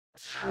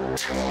Hey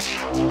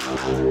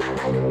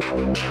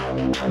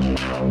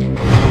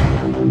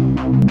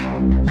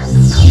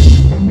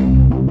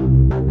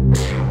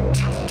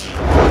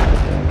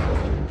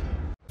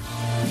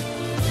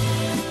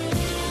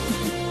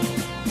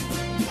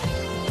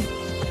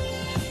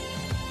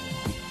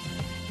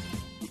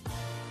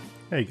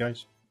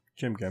guys,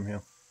 Jim Game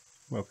here.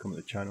 Welcome to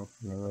the channel.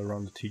 We're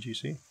around the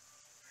TGC.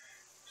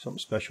 Something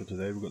special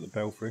today. We've got the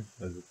Belfry,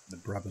 the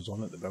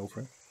Brabazon at the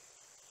Belfry,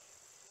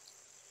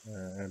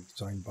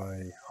 designed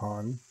by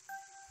Han.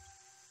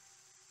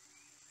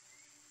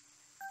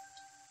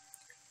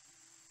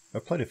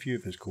 I've played a few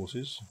of his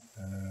courses.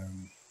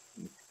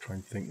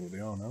 Trying to think what they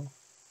are now.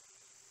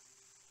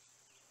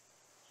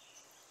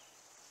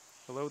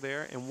 Hello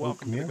there, and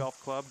welcome to the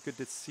golf club. Good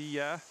to see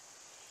ya.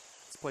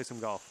 Let's play some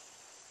golf.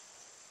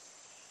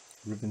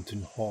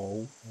 Rivington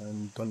Hall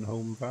and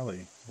Dunholme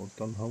Valley, or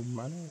Dunholme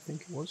Manor, I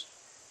think it was.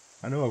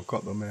 I know I've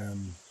got them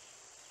in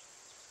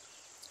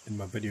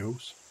my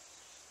videos,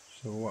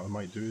 so what I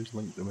might do is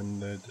link them in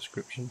the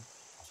description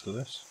after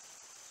this.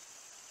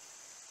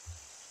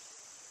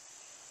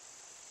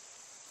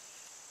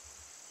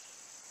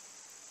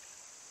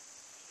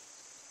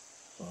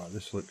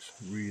 This looks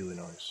really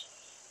nice,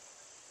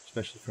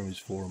 especially from his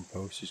forum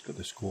post. He's got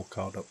the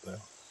scorecard up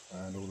there,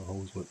 and all the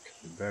holes look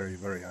very,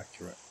 very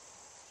accurate.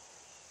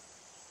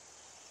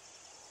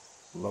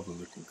 Lovely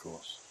looking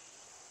course.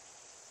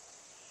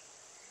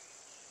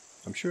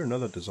 I'm sure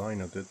another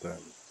designer did the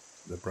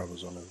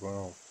Brabazon as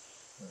well.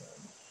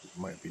 It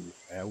might have been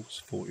Else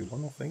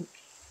 41, I think.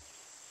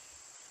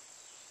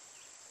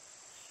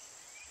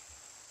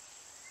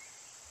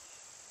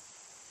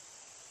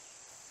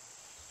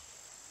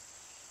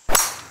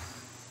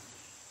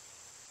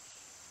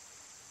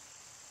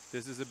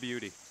 This is a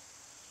beauty.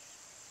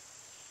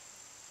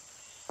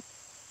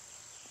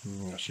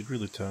 I should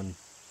really turn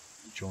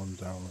John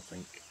down, I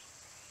think.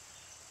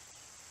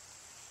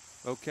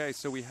 Okay,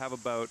 so we have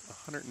about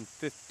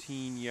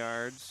 115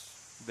 yards,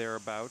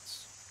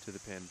 thereabouts, to the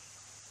pin.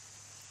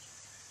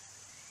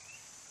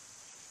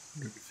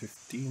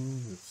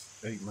 115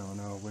 with 8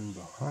 mph wind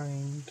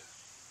behind.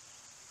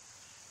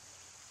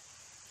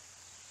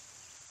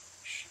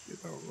 Should be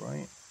about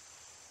right.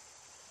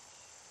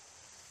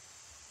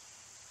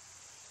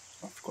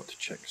 I forgot to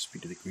check the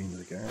speed of the greens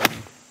again.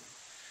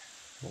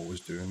 Always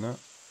doing that.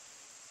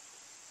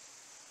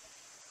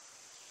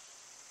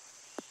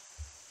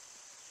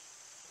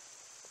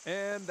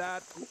 And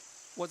that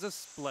was a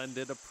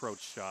splendid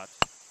approach shot.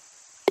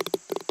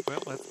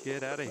 Well, let's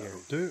get out of here.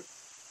 That'll do.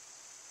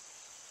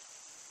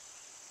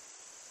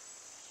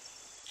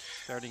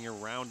 Starting your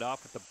round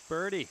off with a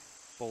birdie.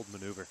 Bold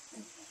maneuver.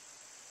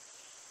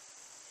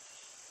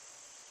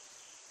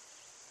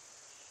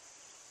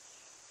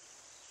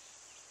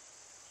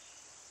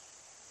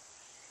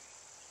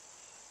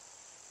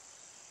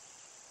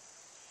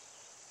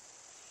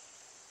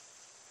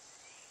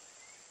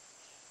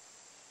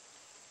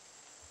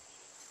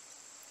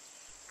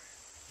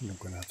 I'm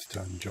going to have to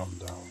turn John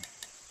down.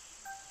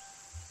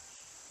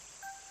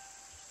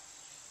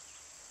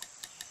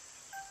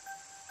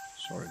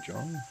 Sorry,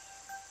 John.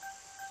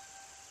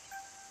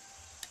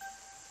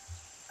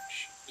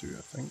 Should do,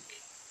 I think.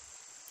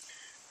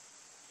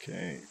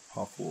 Okay,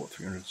 par 4,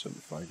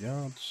 375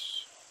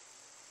 yards.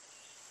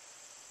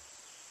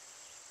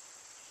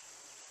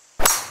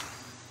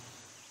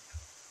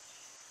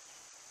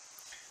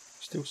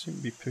 Still seem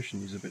to be pushing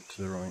these a bit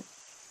to the right.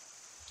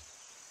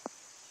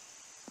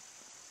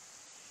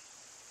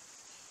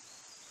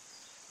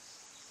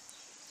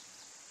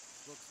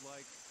 Looks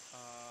like,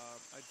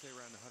 I'd say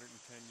around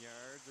 110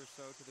 yards or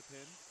so to the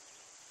pin.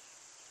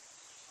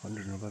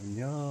 111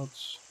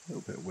 yards, a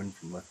little bit of wind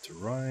from left to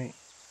right.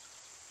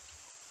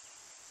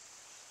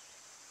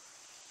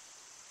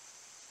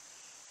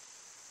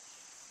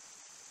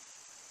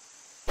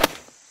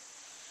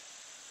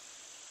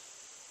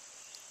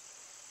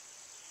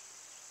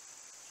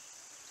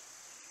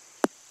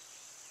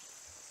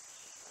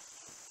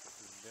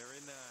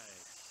 Very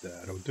nice.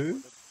 That'll do.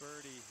 The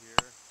birdie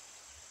here.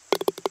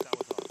 That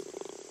was awesome.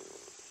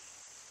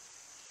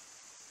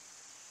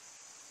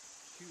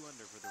 2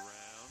 under for the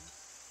round.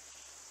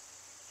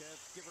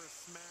 Let's give her a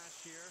smash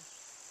here.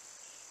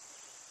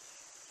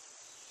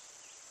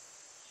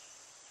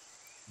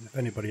 If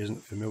anybody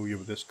isn't familiar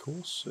with this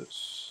course,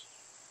 it's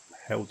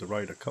held the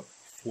Ryder Cup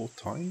 4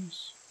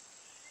 times.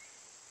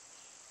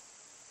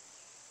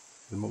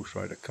 The most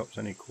Ryder Cups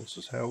any course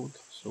has held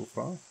so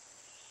far.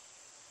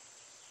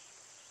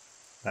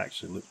 I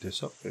actually looked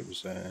this up. It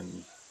was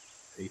an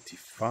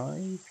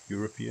 85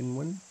 European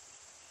win,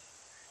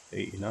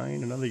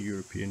 89 another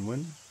European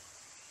win,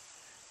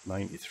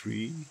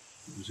 93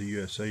 was a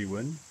USA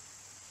win,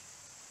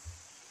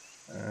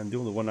 and the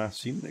only one I've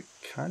seen that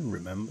can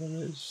remember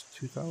is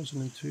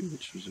 2002,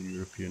 which was a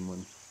European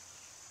win.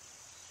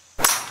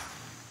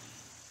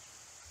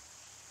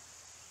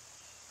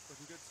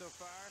 Looking good so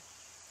far.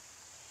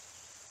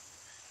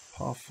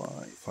 Par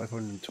 5,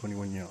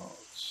 521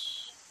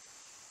 yards.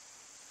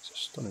 It's a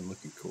stunning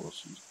looking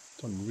course. He's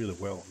Done really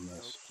well on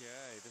this.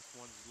 Okay, this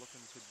one's looking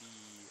to be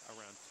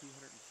around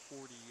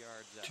 240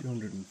 yards out.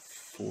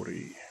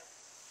 240.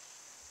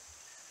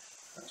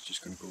 That's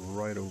just going to go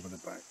right over the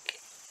back.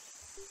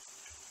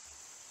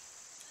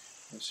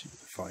 Let's see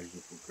what the 5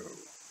 wood will go.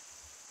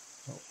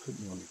 That'll put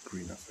me on the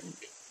green, I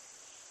think.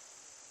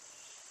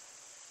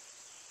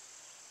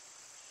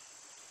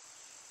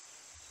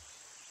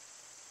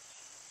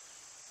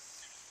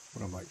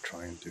 What I might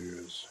try and do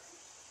is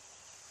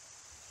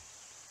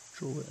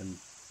draw it in.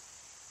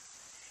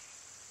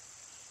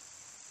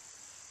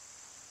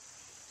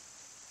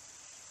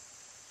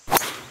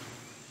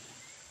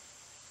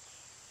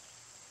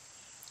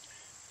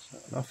 Is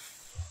that enough?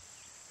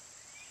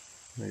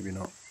 Maybe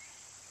not.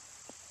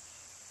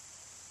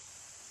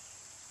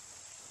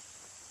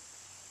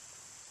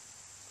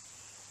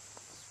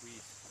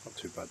 Sweet. Not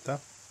too bad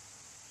there.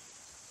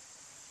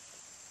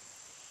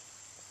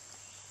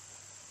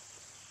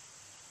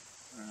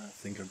 I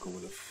think I'll go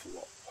with a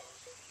flop.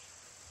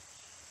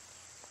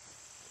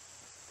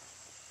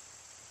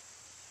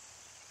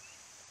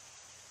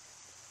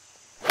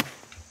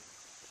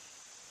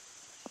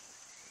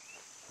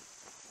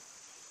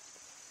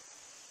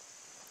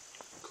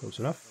 Close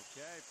enough.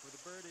 Okay, for the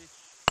birdie.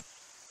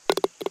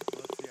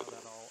 Let's see how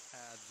that all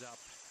adds up.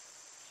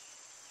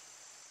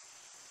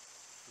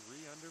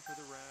 3 under for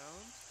the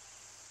round.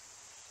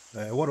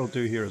 What I'll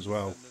do here as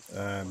well,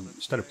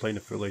 instead of playing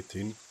a full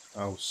 18,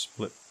 I'll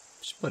split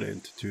it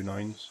into 2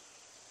 9s.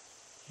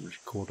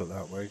 Record it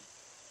that way.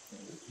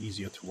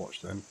 Easier to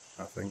watch then,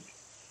 I think,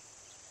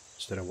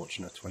 instead of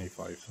watching a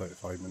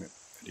 25-35 minute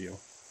video.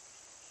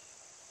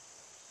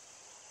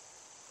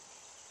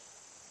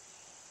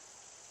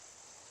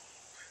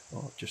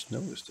 Oh, I've just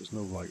noticed there's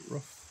no light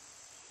rough.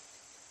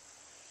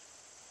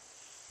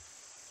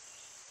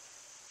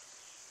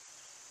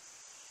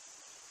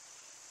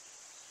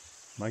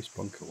 Nice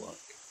bunker work,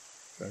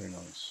 very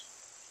nice.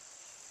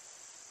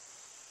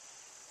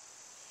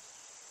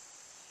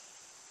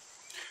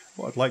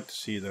 What I'd like to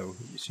see though,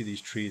 you see these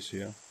trees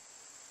here,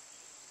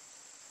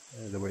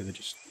 the way they're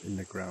just in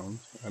the ground.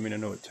 I mean, I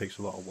know it takes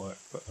a lot of work,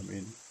 but I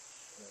mean,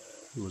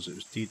 who was it? It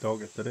was D-Dog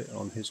that did it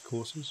on his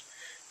courses.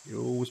 He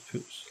always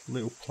puts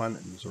little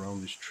plantings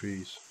around his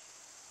trees.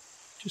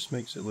 Just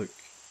makes it look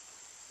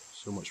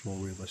so much more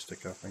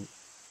realistic, I think.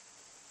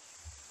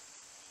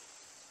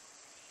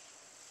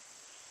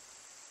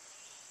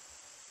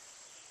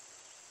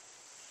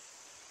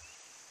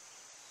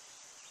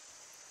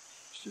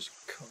 Let's just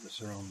cut this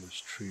around this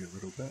tree a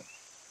little bit.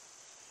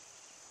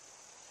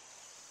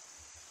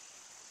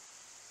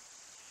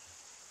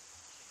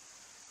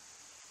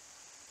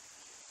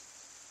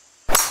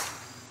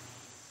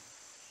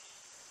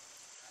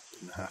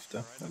 Didn't have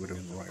to, that would have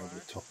been right over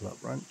the top of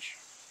that branch.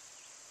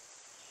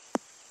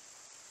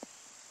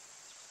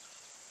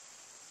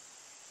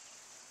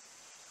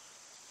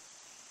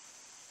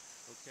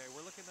 Okay,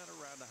 we're looking at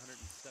around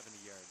 170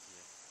 yards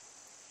here.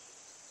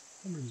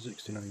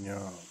 169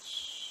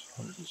 yards,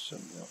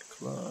 170 yard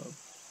club.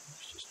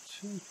 Let's just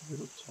take a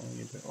little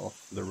tiny bit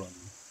off the run.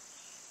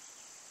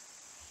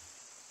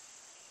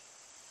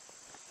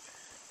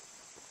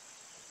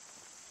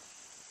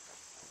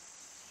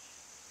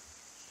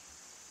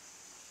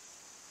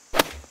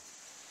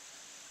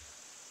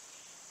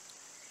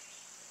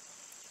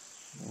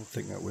 I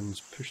think that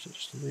wind's pushed it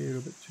just a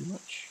little bit too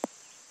much.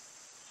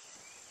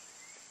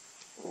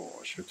 Oh,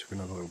 I should have took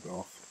another little bit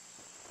off.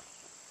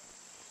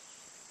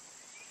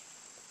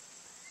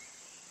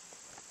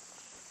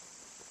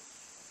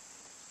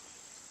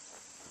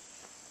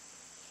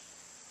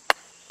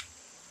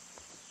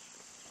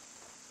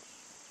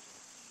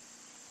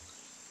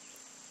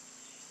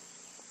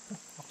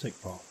 I'll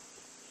take par.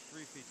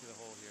 3 feet to the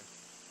hole here.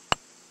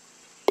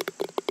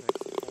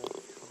 Next hole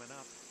coming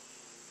up.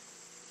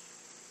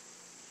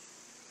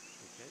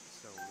 Okay,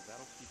 so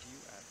that'll keep you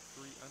at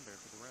 3 under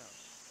for the round.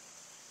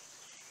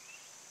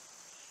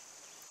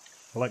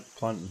 I like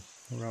planting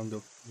around a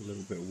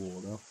little bit of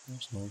water.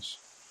 That's nice.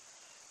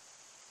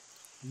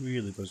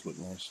 Really does look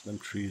nice. Them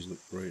trees look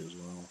great as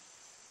well.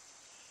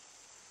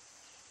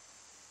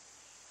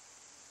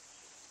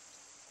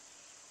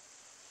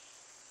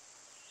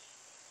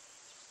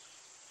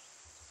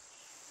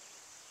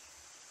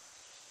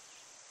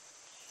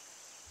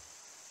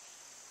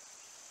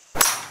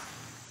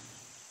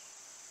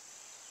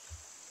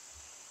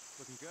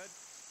 Looking good.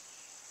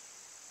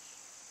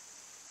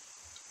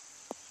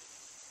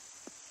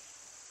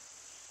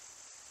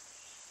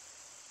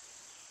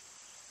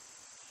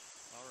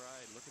 All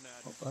right, looking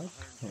at Not bad.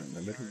 Right in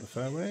the middle of the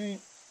fairway.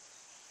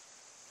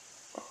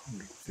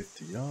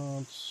 150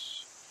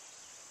 yards.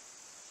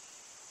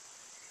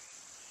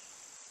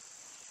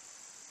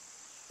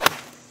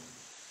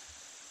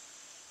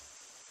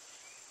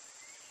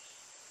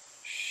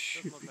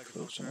 Should be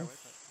close enough.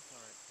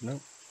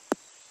 No.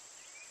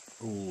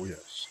 Oh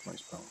yes,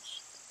 nice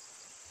bounce.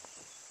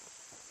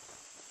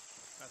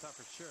 I thought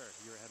for sure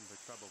you were heading for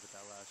trouble with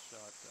that last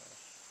shot, but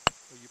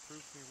you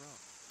proved me wrong.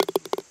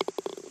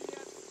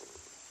 Yep.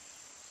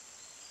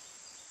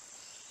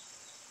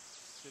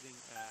 Sitting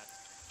at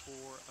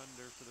 4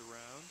 under for the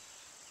round.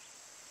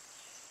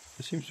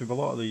 There seems to be a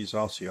lot of these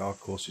RCR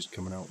courses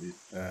coming out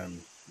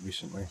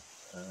recently,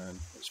 and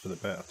it's for the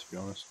better, to be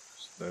honest.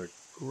 They're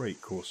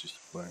great courses to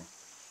play.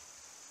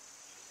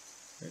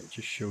 It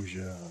just shows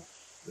you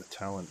the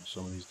talent of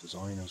some of these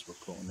designers we've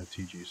got on the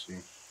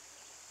TGC.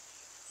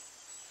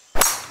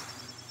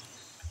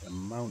 The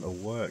amount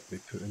of work they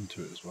put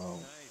into it as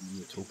well. Nice.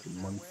 You're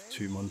talking month,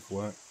 2-month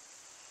work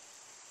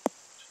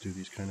to do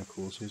these kind of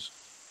courses.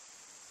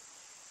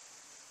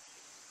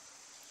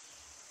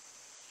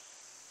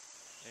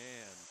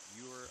 And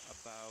you're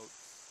about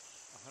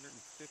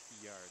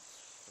 150 yards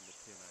from the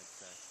pin, I'd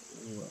say.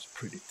 Oh, that's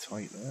pretty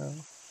tight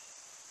there.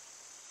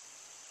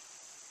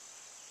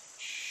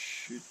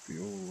 Should be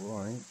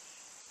alright.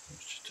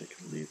 Let's just take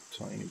a little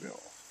tiny bit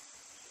off.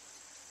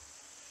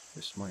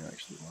 This might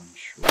actually land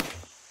short.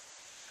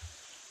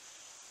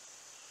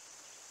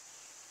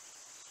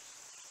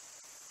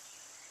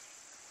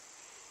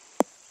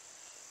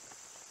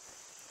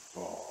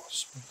 Oh,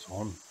 spot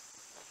on.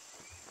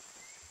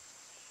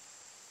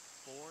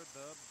 For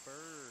the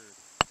bird.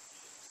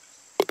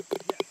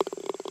 Yes.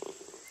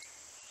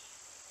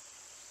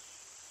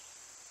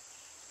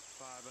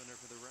 5 under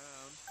for the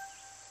round.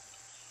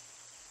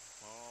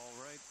 All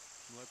right,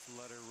 let's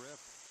let her rip.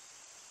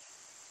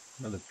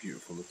 Another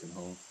beautiful looking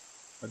hole.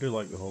 I do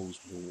like the holes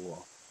with the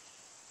water,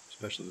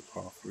 especially the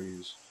par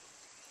 3s.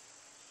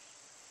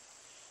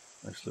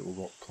 Nice little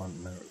rock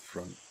planting there at the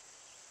front.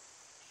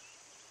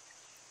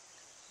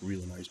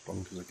 Really nice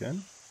bunkers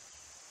again.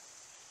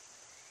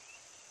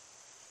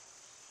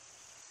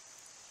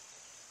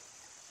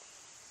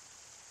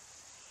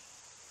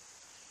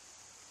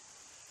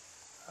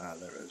 Ah,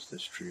 there is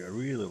this tree. I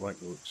really like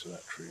the looks of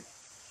that tree.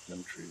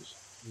 Them trees.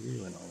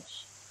 Really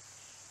nice.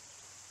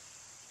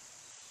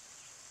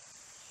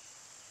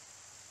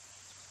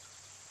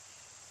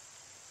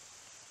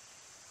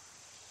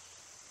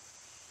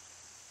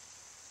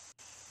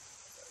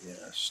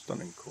 Yeah,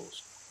 stunning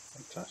course.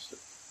 Fantastic.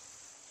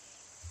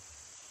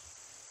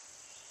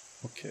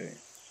 Okay,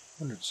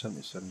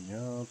 177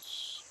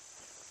 yards.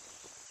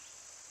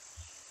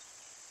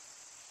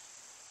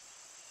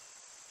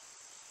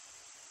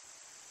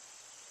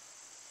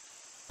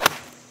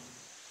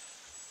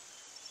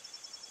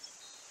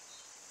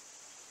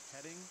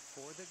 Heading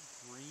for the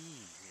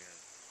green here.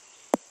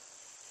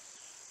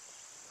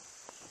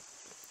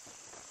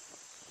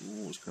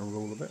 Ooh, it's going to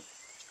roll a bit.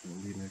 It's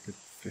going to leave me a good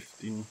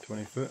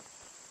 15-20 foot.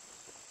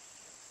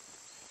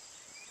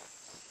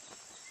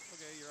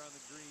 Okay, you're on the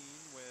green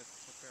with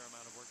a fair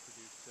amount of work to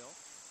do still.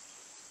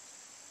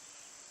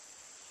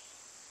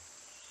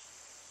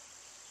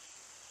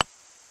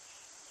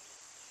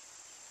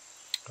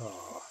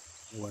 Ah,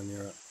 nowhere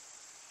near it.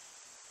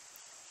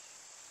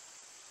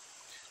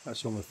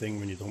 That's the only thing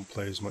when you don't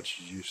play as much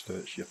as you used to.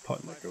 It's your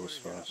putting that goes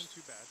fast.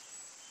 Too bad.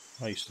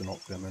 I used to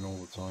knock them in all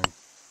the time.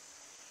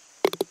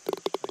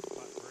 Nice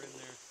putt, we're in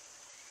there.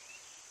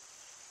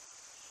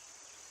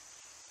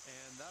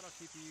 And that'll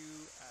keep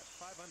you at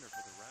 5 under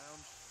for the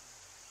round.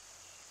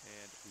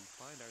 And we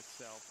find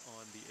ourselves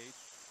on the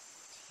 8th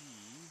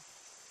tee.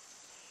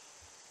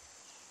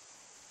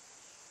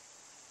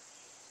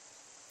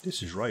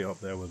 This is right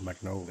up there with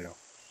Magnolia.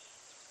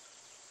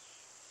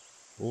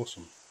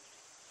 Awesome.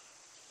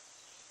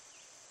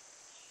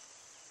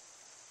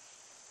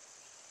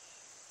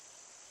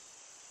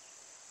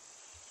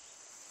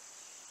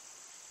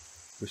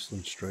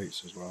 Whistling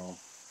Straits as well.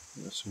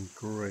 There's some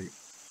great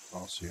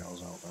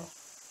RCLs out there.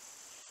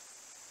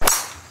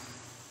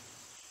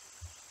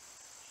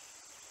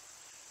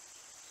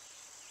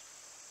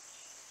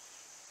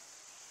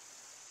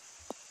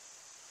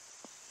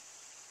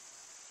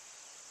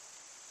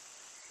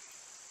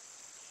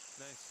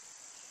 Nice.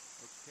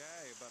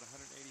 Okay, about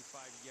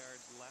 185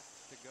 yards left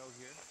to go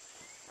here.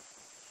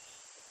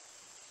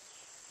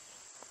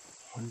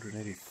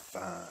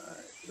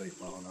 185,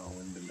 8 mile an hour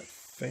wind in the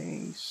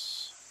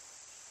face.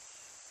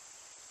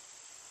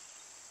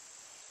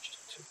 Just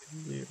take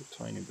a little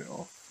tiny bit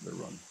off the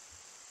run.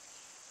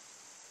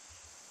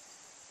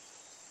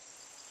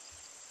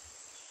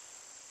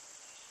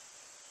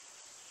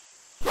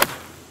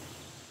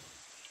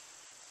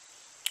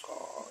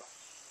 Oh,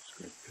 just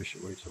going to push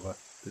it way to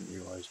left. Didn't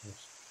realise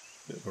this.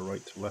 Bit of a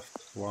right to left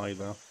lie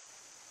there.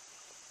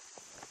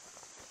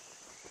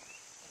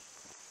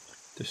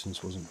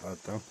 Distance wasn't bad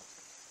though.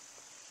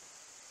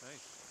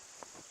 Nice.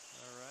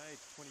 Alright,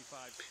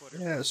 25 footer.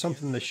 Yeah, it's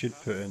something they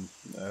should put in,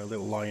 a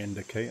little lie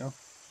indicator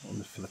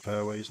on for the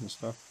fairways and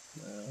stuff.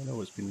 I know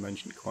it's been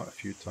mentioned quite a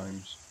few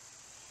times.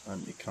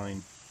 Andy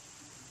Kine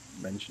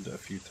mentioned it a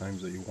few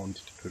times that he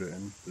wanted to put it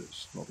in, but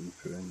it's not been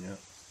put in yet.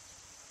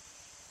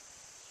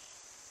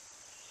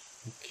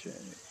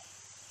 Okay.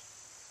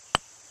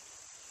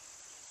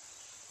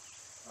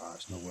 Ah,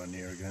 it's nowhere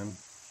near again.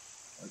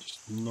 I'm just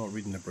not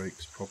reading the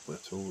brakes properly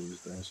at all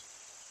these days.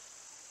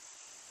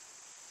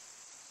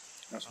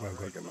 That's why I've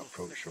got to get my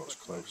approach shots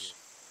close.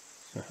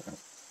 Solid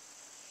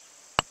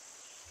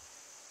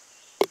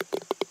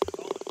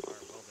par,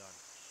 well done.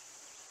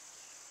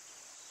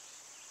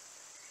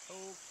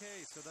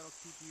 Okay, so that'll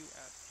keep you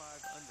at 5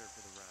 under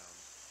for the round.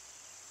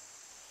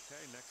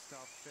 Okay, next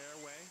stop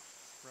fairway.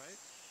 right?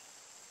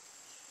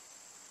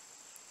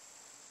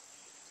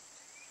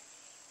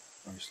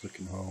 Nice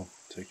looking hole,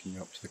 taking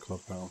you up to the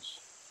clubhouse.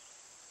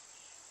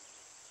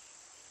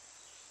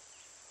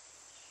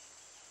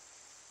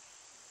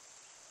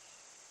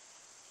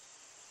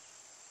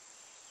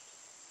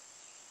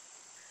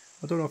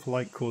 I don't know if I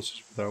like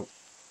courses without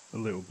a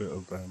little bit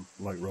of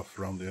light rough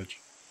around the edge.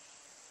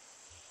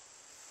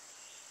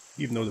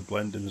 Even though the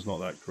blending is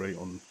not that great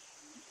on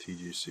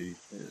TGC,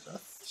 I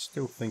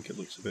still think it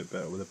looks a bit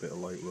better with a bit of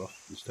light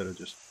rough instead of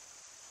just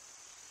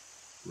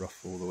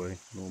rough all the way,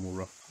 normal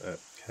rough,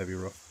 heavy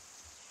rough.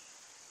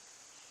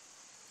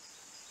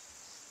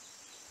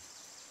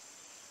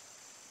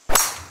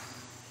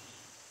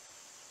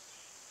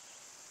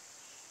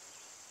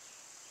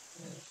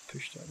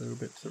 Push that a little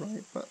bit to the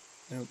right, but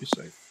it'll be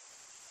safe.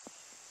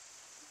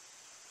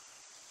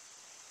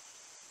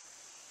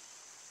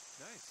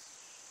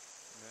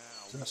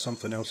 Nice. Now So that's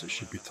something else that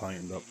should be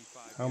tightened up.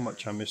 How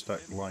much I missed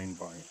that line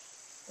by.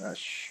 That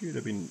should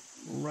have been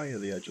right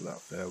at the edge of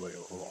that fairway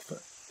or off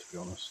it, to be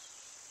honest.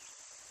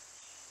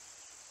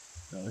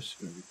 Now this is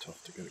going to be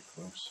tough to get it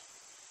close.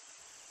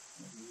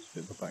 There's a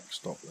bit of a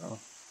backstop there.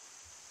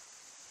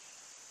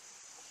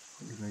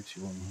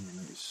 181,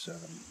 187,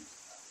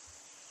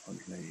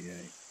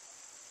 188.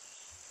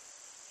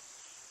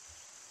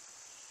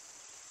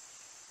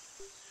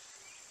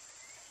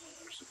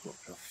 There's got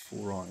a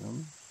 4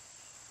 iron.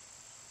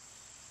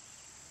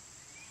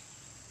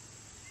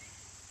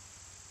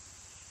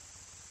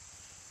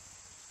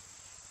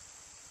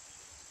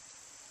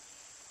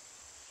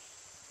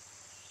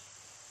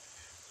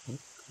 Oh, a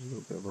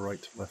little bit of a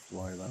right to left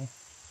lie there.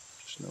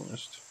 Just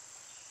noticed.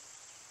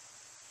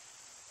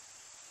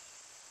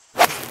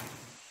 I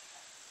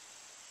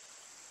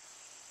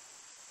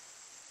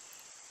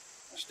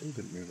still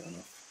didn't move that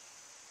enough.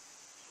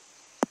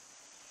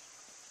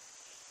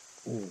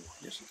 Oh,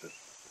 yes it did.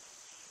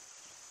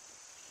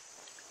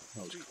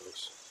 That was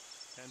close.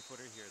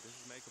 10-footer here. This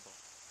is makeable.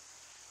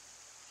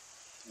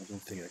 I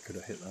don't think I could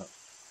have hit that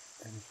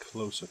any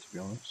closer, to be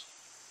honest.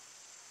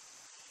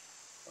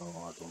 Oh,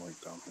 I don't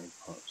like downhill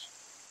putts.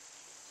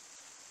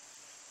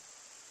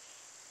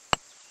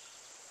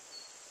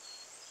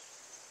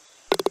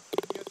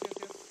 Yes.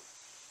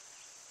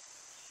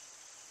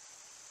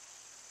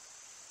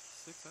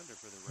 6 under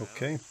for the round.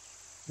 Okay,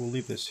 we'll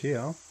leave this here.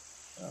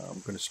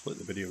 I'm going to split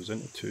the videos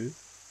into two.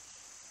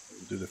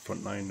 We'll do the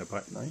front 9 and the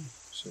back 9.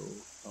 So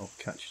I'll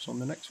catch you on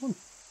the next one.